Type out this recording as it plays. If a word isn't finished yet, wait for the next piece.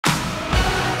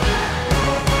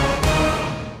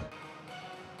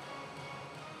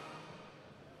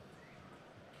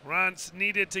Reims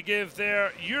needed to give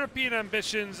their European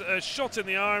ambitions a shot in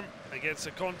the arm against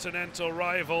a continental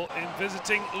rival in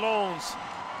visiting Lens.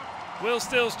 Will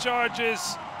Still's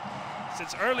charges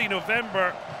since early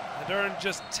November had earned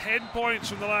just 10 points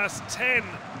from the last 10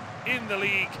 in the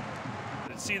league.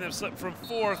 It had seen them slip from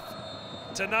 4th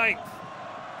to 9th.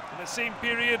 In the same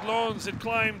period, Lens had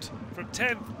climbed from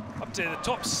 10th up to the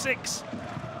top 6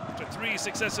 after 3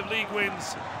 successive league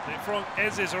wins. Franck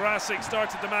Ezes Orasic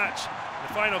started the match.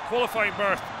 The final qualifying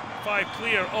berth, 5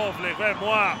 clear of Les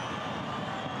Rémois.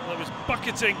 Well, it was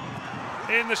bucketing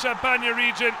in the Champagne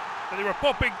region, but they were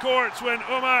popping courts when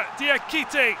Oumar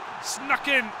DIAKITE snuck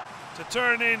in to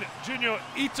turn in Junya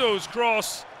Ito's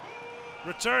cross.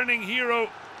 Returning hero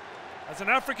as an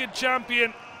African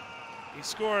champion, he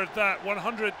scored that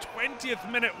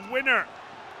 120th minute winner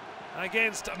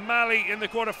against Mali in the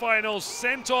quarterfinals,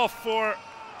 sent off for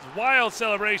wild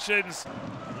celebrations.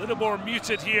 A little more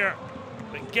muted here,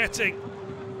 but getting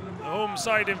the home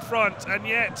side in front, and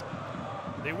yet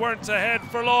they weren't ahead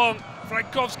for long.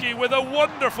 Frankowski with a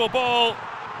wonderful ball.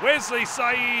 Wesley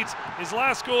Said, his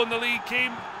last goal in the league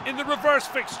came in the reverse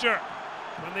fixture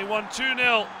when they won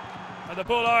 2-0 at the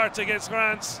Buteurs against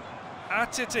Reims.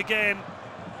 At it again.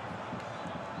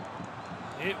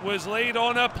 It was laid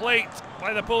on a plate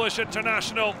by the Polish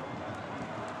international.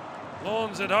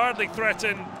 Lens had hardly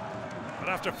threatened, but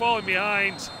after falling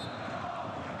behind,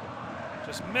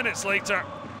 just minutes later,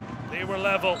 they were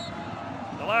level.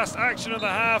 The last action of the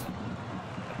half,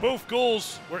 both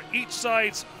goals were each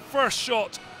side's first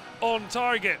shot on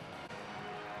target.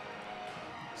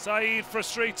 Said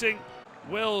frustrating,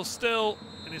 Will Still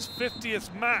in his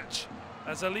 50th match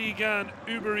as a Ligue 1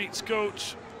 Uber Eats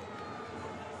coach.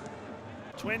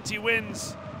 20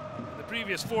 wins in the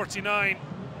previous 49.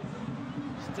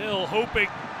 Still hoping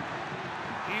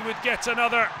he would get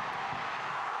another.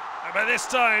 And by this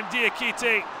time,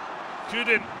 DIAKITE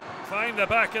couldn't find the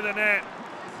back of the net.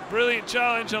 Brilliant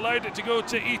challenge, allowed it to go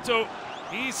to Ito.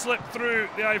 He slipped through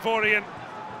the Ivorian,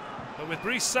 but with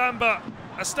Brice Samba,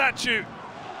 a statue,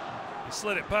 he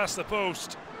slid it past the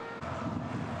post.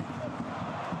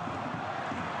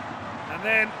 And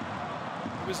then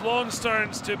it was Lens'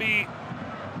 turns to be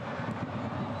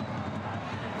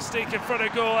mistake in front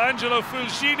of goal. Angelo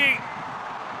Fulgini,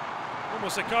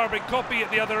 almost a carbon copy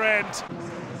at the other end.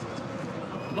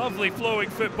 Lovely flowing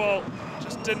football,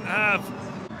 just didn't have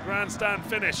grandstand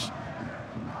finish.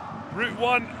 Route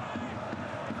 1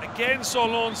 again saw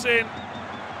Lens in.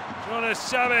 Jonas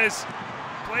Chavez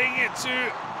playing it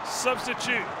to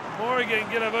substitute Morgan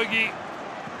Guilavugi.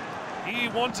 He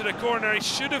wanted a corner, he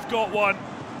should have got one.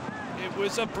 It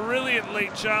was a brilliant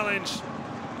late challenge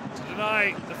to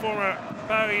deny the former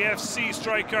Paris FC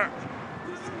striker.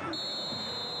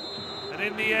 And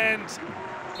in the end,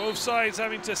 both sides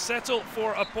having to settle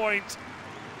for a point.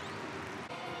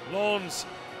 Lens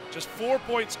just 4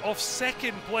 points off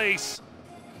second place,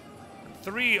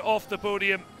 3 off the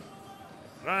podium.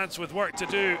 Reims with work to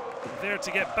do, there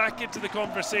to get back into the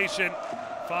conversation,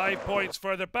 5 points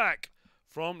further back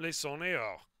from Les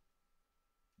Meilleurs.